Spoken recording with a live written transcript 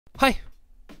Hi,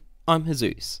 I'm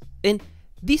Heyzeus, and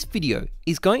this video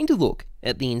is going to look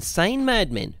at the insane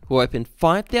madmen who opened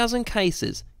 5,000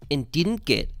 cases and didn't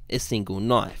get a single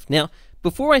knife. Now,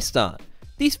 before I start,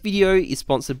 this video is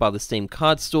sponsored by the Steam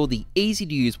Card Store, the easy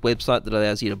to use website that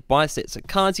allows you to buy sets of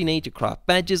cards you need to craft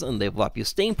badges and level up your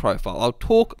Steam profile. I'll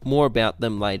talk more about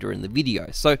them later in the video.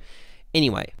 So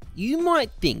anyway, you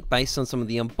might think based on some of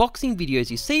the unboxing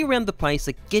videos you see around the place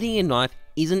that getting a knife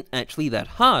isn't actually that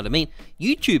hard. I mean,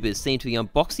 YouTubers seem to be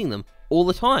unboxing them all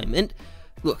the time, and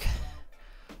look,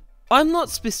 I'm not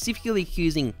specifically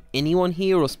accusing anyone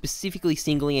here or specifically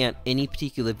singling out any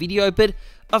particular video, but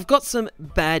I've got some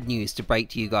bad news to break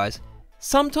to you guys.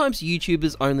 Sometimes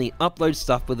YouTubers only upload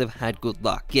stuff where they've had good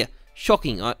luck. Yeah,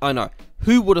 shocking, I know.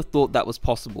 Who would have thought that was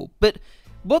possible? But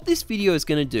what this video is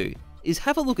going to do is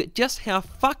have a look at just how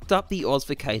fucked up the odds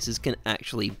for cases can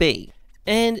actually be.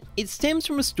 And it stems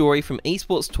from a story from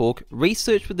Esports Talk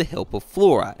researched with the help of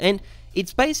Flora, and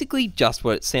it's basically just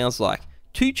what it sounds like.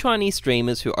 Two Chinese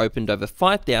streamers who opened over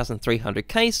 5,300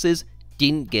 cases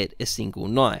didn't get a single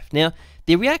knife. Now,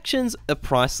 their reactions are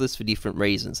priceless for different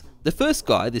reasons. The first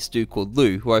guy, this dude called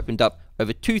Lou, who opened up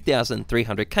over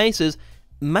 2,300 cases,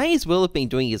 may as well have been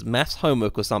doing his maths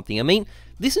homework or something. I mean,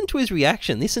 listen to his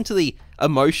reaction, listen to the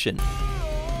emotion.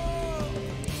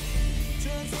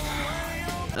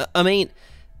 I mean,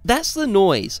 that's the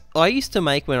noise I used to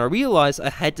make when I realised I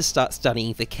had to start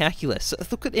studying for calculus.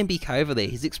 Look at MBK over there,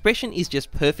 his expression is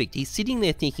just perfect. He's sitting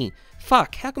there thinking,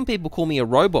 fuck, how can people call me a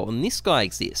robot when this guy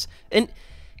exists? And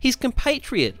his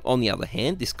compatriot, on the other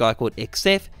hand, this guy called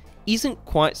XF, isn't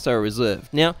quite so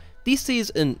reserved. Now, this is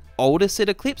an older set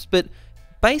of clips, but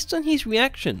based on his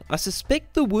reaction, I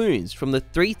suspect the wounds from the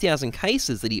 3,000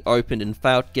 cases that he opened and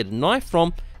failed to get a knife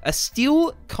from are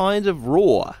still kind of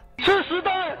raw.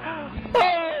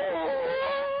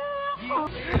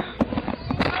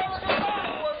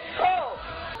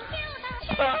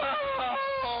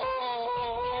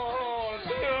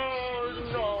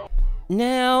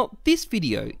 Now, this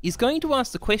video is going to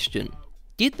ask the question,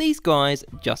 did these guys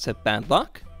just have bad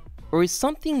luck? Or is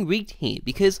something rigged here?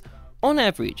 Because on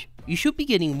average, you should be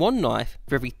getting one knife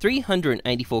for every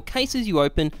 384 cases you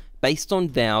open based on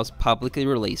Valve's publicly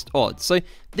released odds. So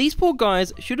these poor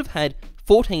guys should have had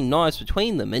 14 knives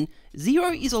between them, and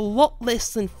 0 is a lot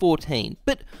less than 14.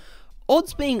 But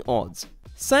odds being odds,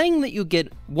 saying that you'll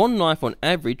get one knife on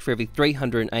average for every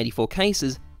 384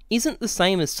 cases isn't the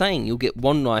same as saying you'll get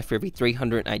one knife for every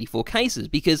 384 cases,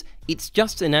 because it's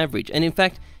just an average. And in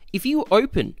fact, if you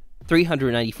open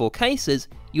 384 cases,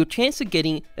 your chance of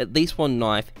getting at least one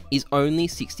knife is only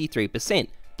 63%.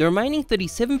 The remaining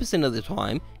 37% of the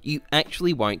time, you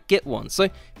actually won't get one. So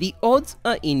the odds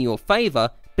are in your favour,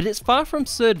 but it's far from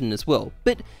certain as well.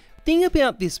 But the thing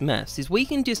about this maths is we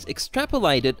can just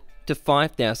extrapolate it to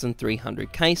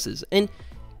 5,300 cases. And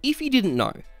if you didn't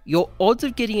know, your odds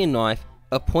of getting a knife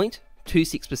are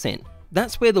 0.26%.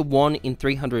 That's where the 1 in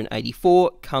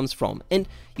 384 comes from. And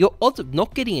your odds of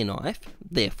not getting a knife,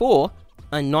 therefore,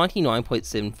 are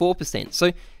 99.74%.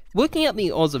 So working out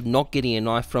the odds of not getting a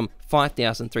knife from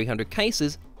 5,300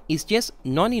 cases is just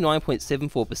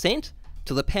 99.74%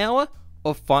 to the power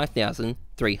of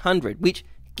 5,300, which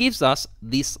gives us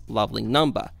this lovely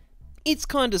number. It's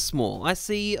kind of small, I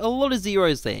see a lot of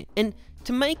zeros there, and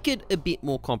to make it a bit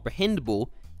more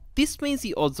comprehensible, this means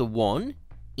the odds are 1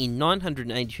 in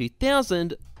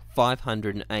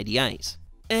 982,588.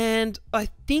 And I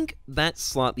think that's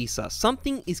slightly sus.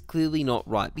 Something is clearly not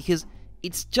right, because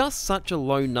it's just such a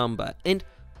low number, and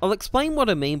I'll explain what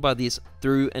I mean by this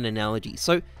through an analogy.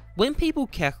 So when people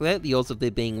calculate the odds of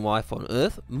there being life on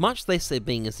Earth, much less there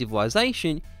being a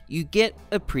civilization, you get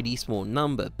a pretty small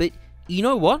number. But you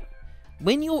know what?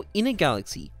 When you're in a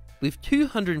galaxy with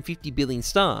 250 billion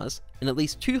stars and at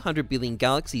least 200 billion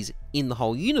galaxies in the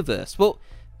whole universe, well,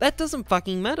 that doesn't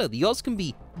fucking matter. The odds can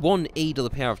be 1e to the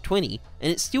power of 20,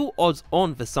 and it's still odds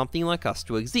on for something like us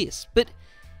to exist. But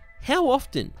how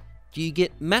often do you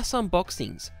get mass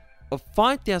unboxings of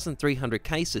 5,300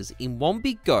 cases in one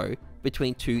big go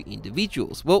between two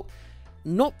individuals? Well,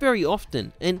 not very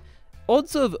often, and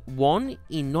odds of 1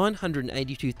 in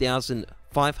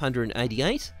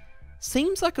 982,588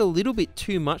 seems like a little bit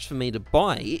too much for me to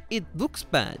buy. It looks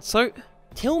bad. So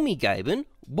tell me, Gaben,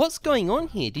 what's going on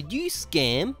here? Did you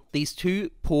scam these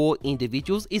two poor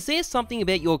individuals? Is there something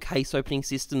about your case opening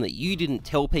system that you didn't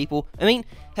tell people? I mean,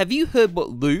 have you heard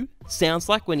what Lou sounds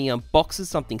like when he unboxes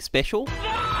something special?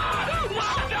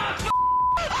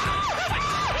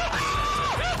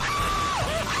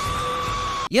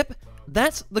 Yep,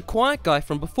 That's the quiet guy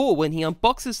from before when he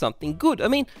unboxes something good. I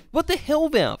mean, what the hell,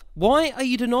 Valve? Why are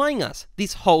you denying us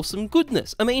this wholesome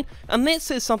goodness? I mean, unless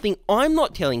there's something I'm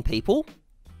not telling people.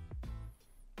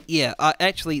 Yeah,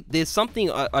 actually, there's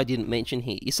something I didn't mention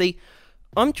here. You see,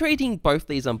 I'm treating both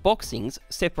these unboxings,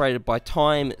 separated by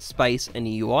time, space, and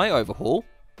a UI overhaul,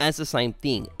 as the same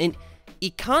thing. And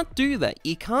you can't do that.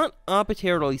 You can't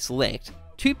arbitrarily select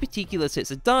two particular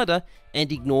sets of data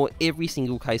and ignore every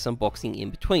single case unboxing in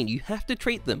between. You have to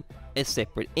treat them as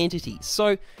separate entities.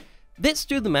 So let's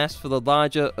do the maths for the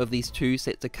larger of these two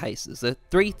sets of cases, the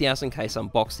 3000 case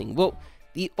unboxing. Well,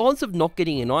 the odds of not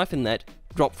getting a knife in that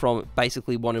drop from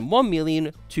basically 1 in 1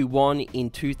 million to 1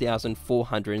 in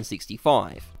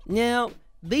 2,465. Now,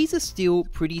 these are still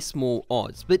pretty small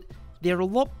odds, but they're a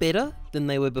lot better than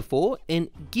they were before, and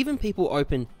given people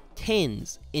open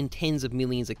tens and tens of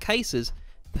millions of cases,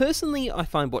 personally I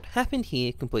find what happened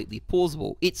here completely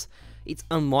plausible. It's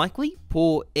unlikely,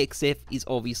 poor XF is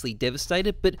obviously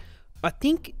devastated, but I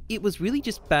think it was really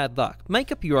just bad luck.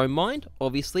 Make up your own mind,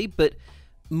 obviously, but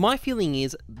my feeling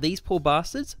is these poor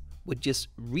bastards were just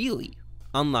really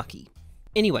unlucky.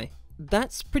 Anyway,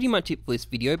 that's pretty much it for this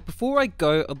video. Before I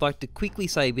go, I'd like to quickly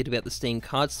say a bit about the Steam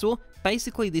Card Store.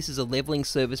 Basically, this is a leveling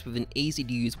service with an easy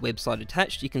to use website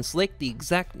attached. You can select the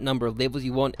exact number of levels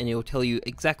you want and it will tell you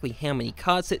exactly how many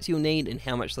card sets you'll need and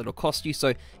how much that'll cost you.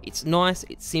 So it's nice,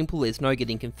 it's simple, there's no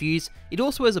getting confused. It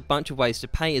also has a bunch of ways to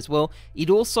pay as well.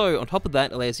 It also, on top of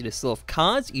that, allows you to sell off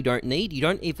cards you don't need. You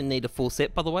don't even need a full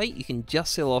set, by the way. You can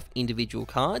just sell off individual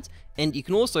cards, and you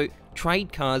can also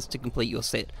trade cards to complete your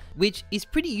set, which is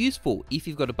pretty useful if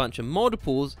you've got a bunch of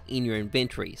multiples in your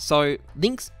inventory. So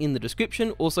links in the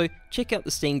description. Also check out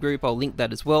the Steam group, I'll link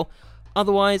that as well.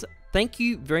 Otherwise, thank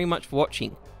you very much for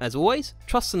watching. As always,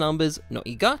 trust the numbers, not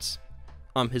your guts.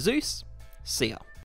 I'm Heyzeus, see ya.